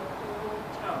mostly a cool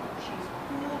tone. She's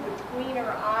cool between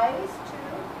her eyes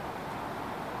too.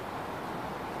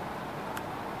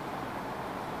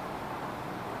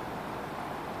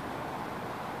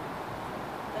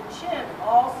 The chin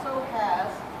also has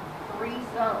 3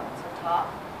 zones, a top,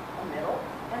 a middle,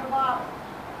 and a bottom.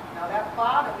 Now that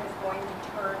bottom is going to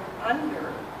turn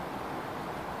under.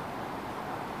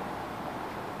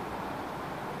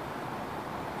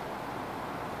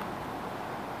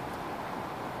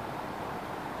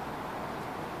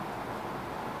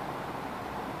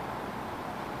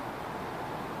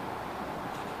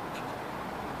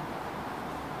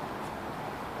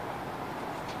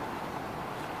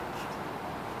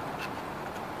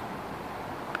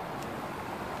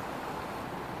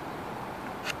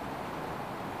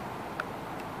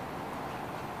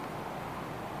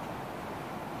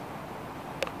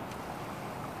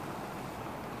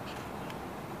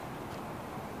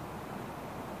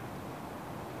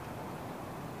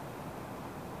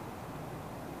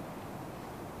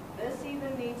 This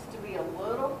even needs to be a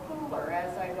little cooler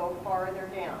as I go farther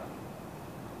down.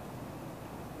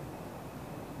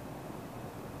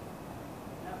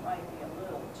 That might be a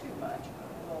little too much, but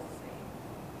we'll see.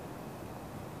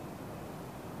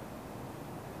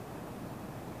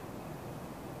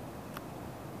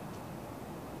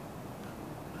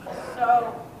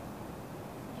 So,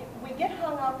 we get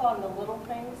hung up on the little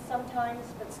things sometimes,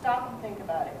 but stop and think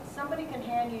about it. Somebody can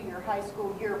hand you your high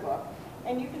school yearbook,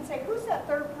 and you can say, who's that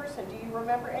third person? Do you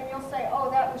remember? And you'll say,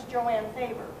 oh, that was Joanne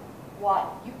Faber. Why?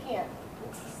 You can't,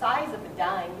 it's the size of a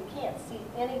dime. You can't see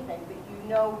anything, but you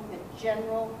know the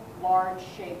general large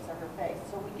shapes of her face.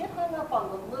 So we get hung up on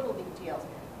the little details,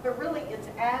 but really it's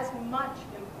as much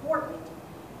important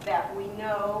that we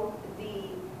know the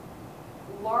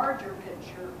larger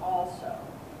picture also.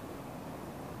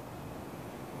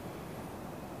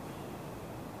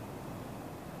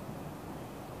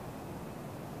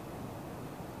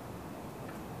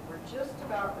 Just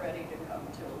about ready to come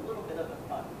to a little bit of the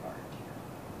fun part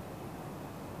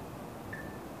here.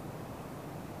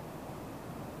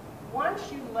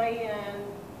 Once you lay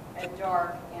in a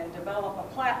dark and develop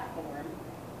a platform,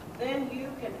 then you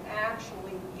can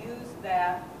actually use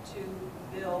that to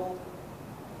build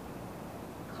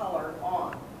color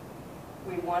on.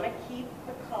 We want to keep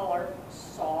the color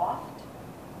soft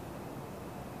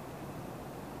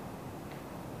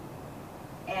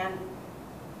and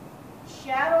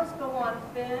shadows go on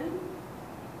thin.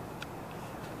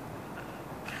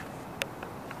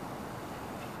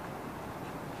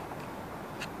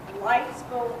 Lights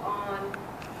go on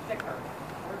thicker.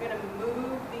 We're going to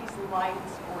move these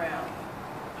lights around.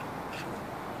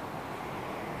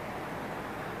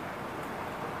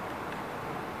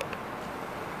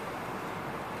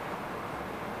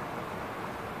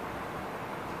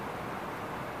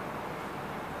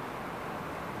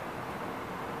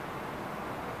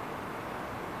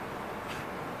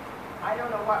 I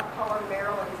don't know what color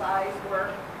Marilyn's eyes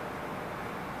were.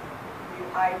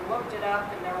 I looked it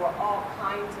up and there were all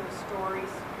kinds of stories,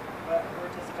 but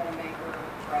we're just going to make her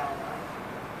brown eyes.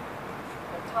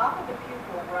 The top of the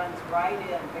pupil runs right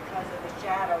in because of the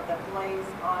shadow that lays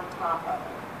on top of it.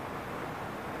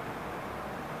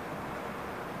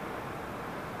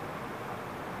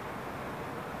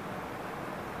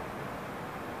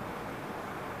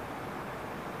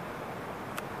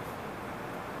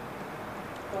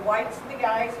 The whites of the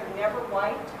eyes are never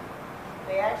white.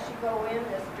 They actually go in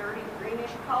this dirty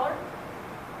greenish color.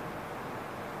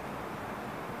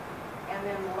 And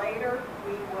then later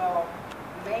we will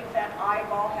make that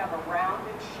eyeball have a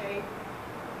rounded shape.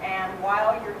 And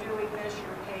while you're doing this,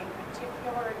 you're paying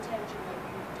particular attention that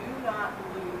you do not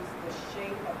lose the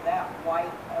shape of that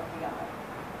white of the eye.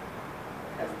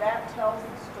 Because that tells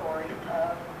the story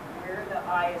of where the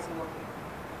eye is looking.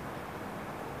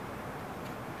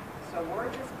 So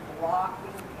we're just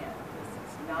blocking in. This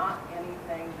is not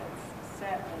anything that's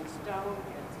set in stone.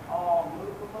 It's all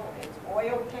movable. It's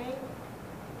oil paint.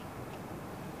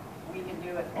 We can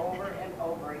do it over and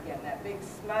over again. That big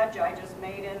smudge I just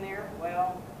made in there,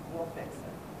 well, we'll fix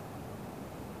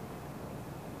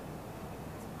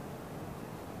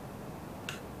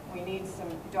it. We need some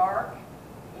dark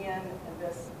in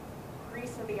this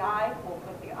crease of the eye. We'll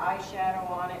put the eyeshadow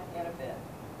on it in a bit.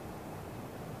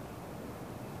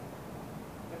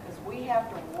 Because we have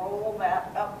to roll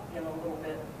that up in a little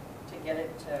bit to get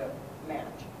it to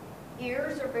match.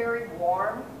 Ears are very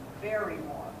warm, very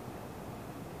warm.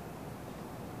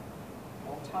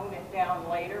 We'll tone it down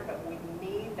later, but we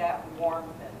need that warmth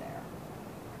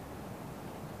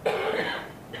in there.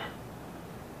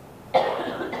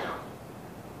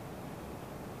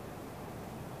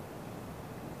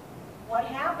 What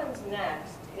happens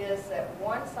next is that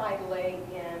once I lay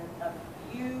in a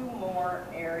few more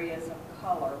areas of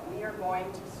color, we are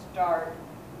going to start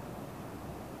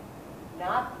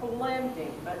not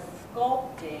blending, but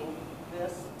sculpting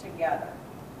this together.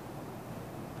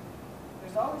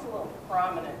 There's always a little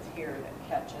prominence here that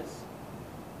catches.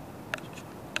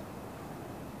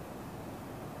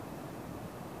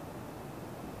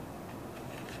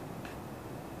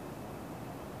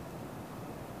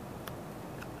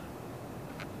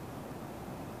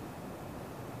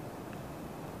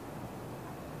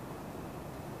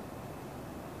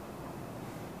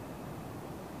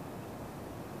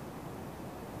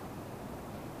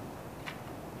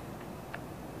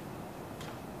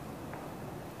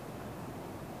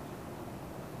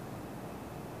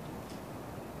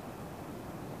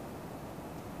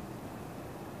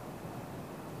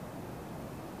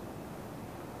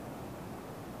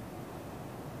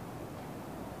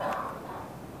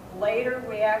 Later,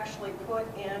 we actually put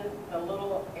in the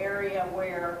little area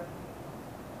where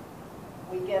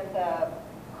we get the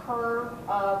curve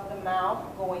of the mouth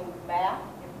going back.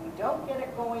 If we don't get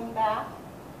it going back,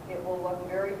 it will look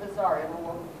very bizarre. It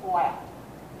will look flat.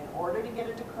 In order to get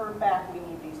it to curve back, we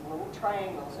need these little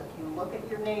triangles. If you look at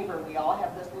your neighbor, we all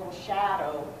have this little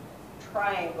shadow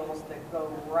triangles that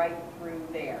go right through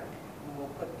there. And we'll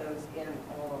put those in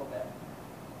a little bit.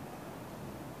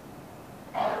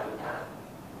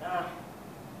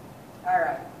 All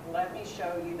right, let me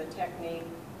show you the technique.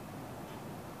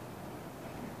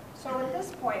 So at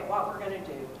this point, what we're going to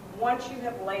do, once you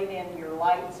have laid in your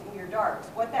lights and your darks,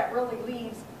 what that really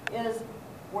leaves is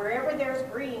wherever there's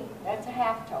green, that's a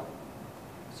halftone.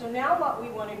 So now what we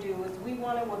want to do is we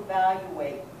want to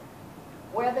evaluate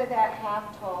whether that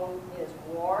halftone is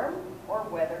warm or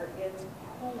whether it's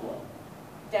cool.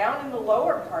 Down in the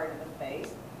lower part of the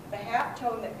face, the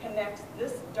halftone that connects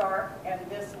this dark and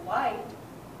this light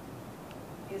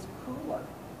is cooler.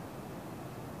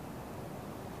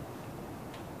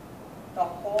 The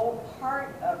whole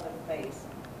part of the face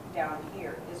down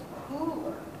here is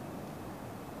cooler.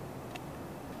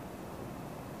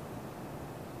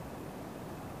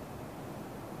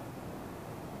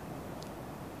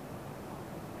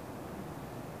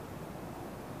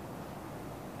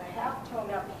 The halftone tone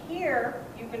up here,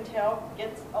 you can tell,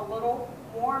 gets a little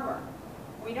warmer.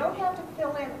 We don't have to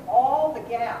fill in all the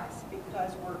gaps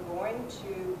because we're going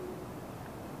to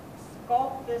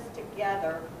sculpt this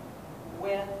together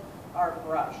with our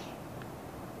brush.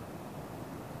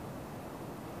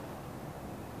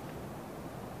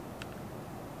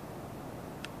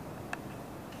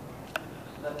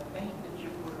 The paint that you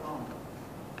put on,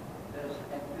 does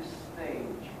at this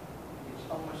stage, it's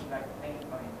almost like paint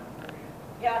by number.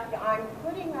 Yeah, I'm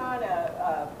putting on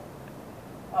a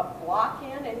block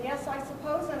in, and yes, I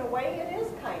suppose in a way it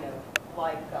is kind of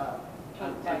like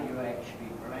paint by Until you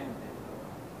actually blend it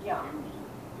or Yeah.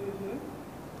 use it. Mhm.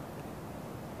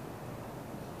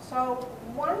 So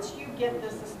once you get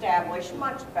this established,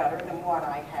 much better than what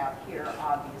I have here,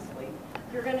 obviously,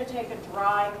 you're going to take a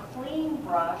dry, clean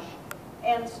brush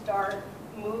and start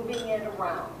moving it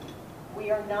around.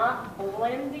 We are not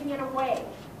blending it away.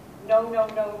 No, no,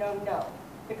 no, no, no.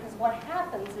 Because what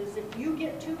happens is if you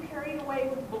get too carried away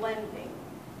with blending,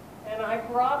 and I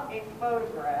brought a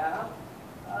photograph,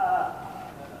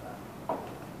 I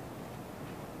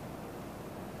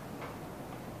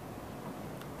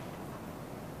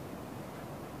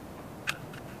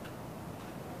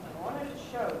wanted to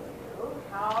show you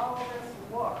how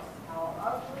this looks, how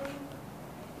ugly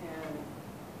and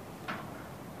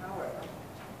however.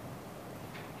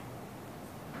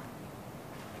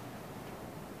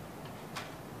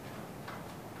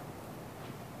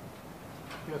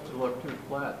 Gets to look too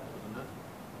flat, doesn't it?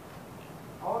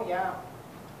 Oh, yeah.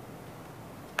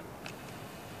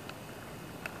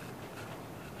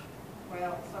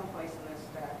 Well, someplace in this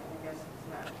stack, I guess it's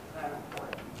not that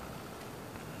important.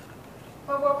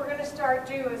 But what we're going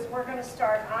to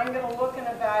start I'm going to look and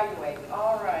evaluate.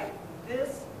 All right,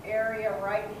 this area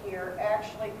right here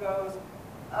actually goes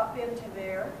up into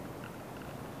there.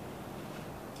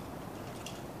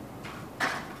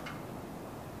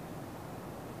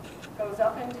 Goes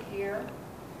up into here.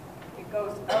 It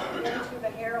goes up into the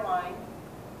hairline.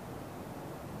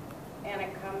 And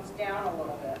it comes down a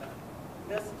little bit.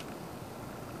 This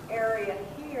area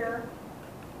here,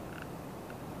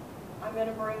 I'm going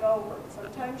to bring over.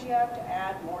 Sometimes you have to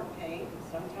add more paint,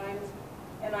 sometimes,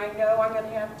 and I know I'm going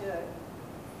to have to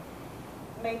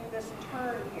make this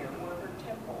turn here where her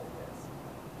temple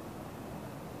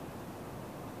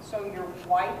is. So you're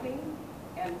wiping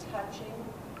and touching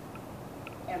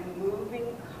and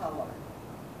moving color.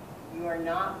 You are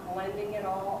not blending it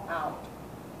all out.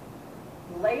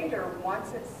 Later,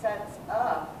 once it sets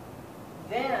up,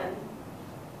 then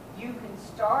you can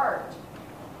start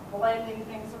blending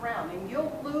things around. And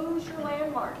you'll lose your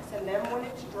landmarks. And then when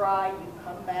it's dry, you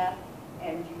come back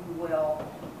and you will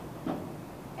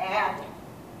add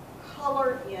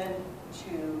color in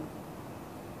to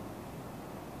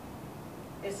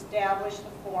establish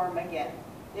the form again.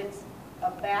 It's a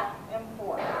back and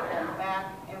forth and back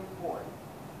and forth.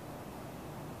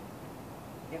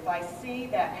 If I see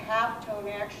that half tone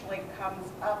actually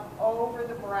comes up over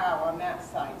the brow on that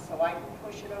side, so I can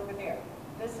push it over there.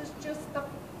 This is just the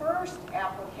first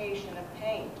application of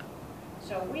paint.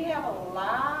 So we have a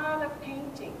lot of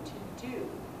painting to do,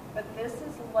 but this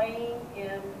is laying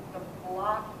in the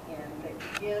block in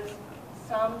that gives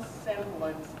some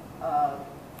semblance of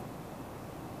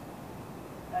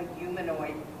a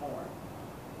humanoid form.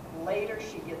 Later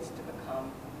she gets to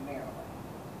become Marilyn.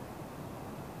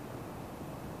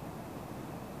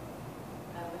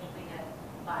 I wish we had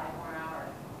 5 more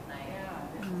hours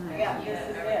tonight. Yeah, this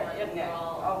is it, isn't it?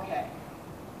 Okay.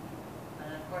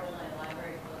 And unfortunately, the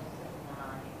library closes at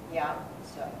 9. Yeah,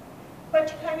 so,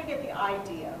 but you kind of get the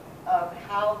idea of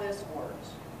how this works.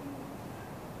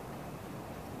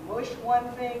 Mush one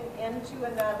thing into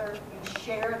another, you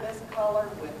share this color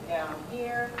with down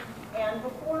here, and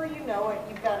before you know it,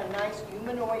 you've got a nice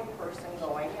humanoid person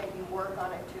going, and you work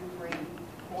on it 2, 3,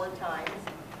 4 times,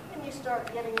 and you start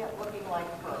getting it looking like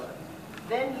her.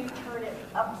 Then you turn it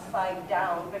upside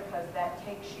down because that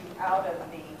takes you out of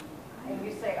the, and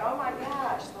you say, oh my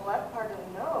gosh, the left part of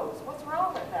the nose, what's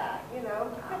wrong with that? You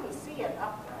know, you couldn't see it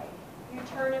upright. You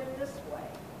turn it this way.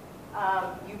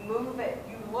 You move it,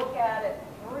 you look at it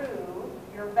through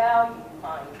your value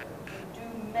finder. You do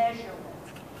measurements.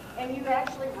 And you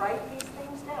actually write these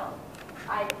things down.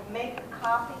 I make a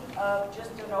copy of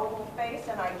just an oval face,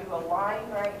 and I do a line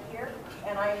right here,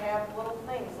 and I have little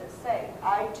things that say,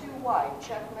 eye too wide,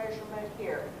 check measurement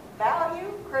here.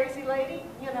 Value, crazy lady,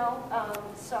 you know,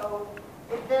 so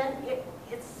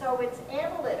it's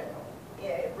analytical.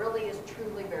 It really is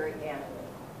truly very analytical.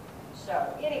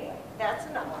 So anyway, that's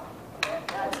enough.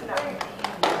 That's enough. Maybe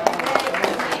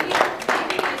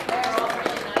if we were all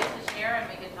really nice to Sharon,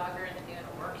 we could talk her into doing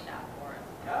a workshop for us.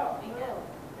 Oh, We could.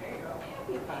 there you go.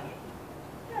 honey.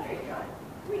 That'd be fun.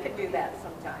 We could do that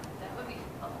sometime. That would be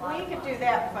a lot We of could fun. do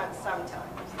that fun sometime.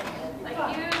 A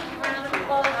huge round of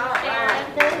applause for Sharon.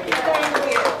 Thank you.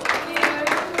 Thank you.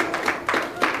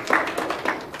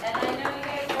 And I know you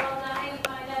guys are all dying to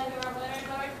find out who our winners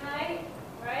are tonight,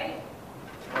 right?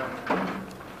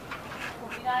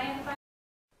 We'll be dying to find.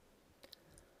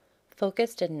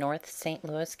 Focused in North St.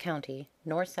 Louis County,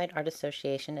 Northside Art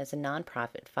Association is a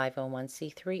nonprofit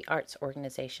 501c3 arts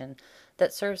organization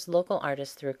that serves local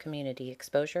artists through community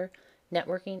exposure,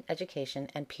 networking, education,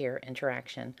 and peer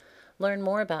interaction. Learn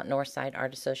more about Northside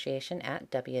Art Association at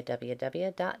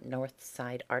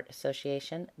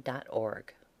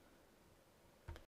www.northsideartassociation.org.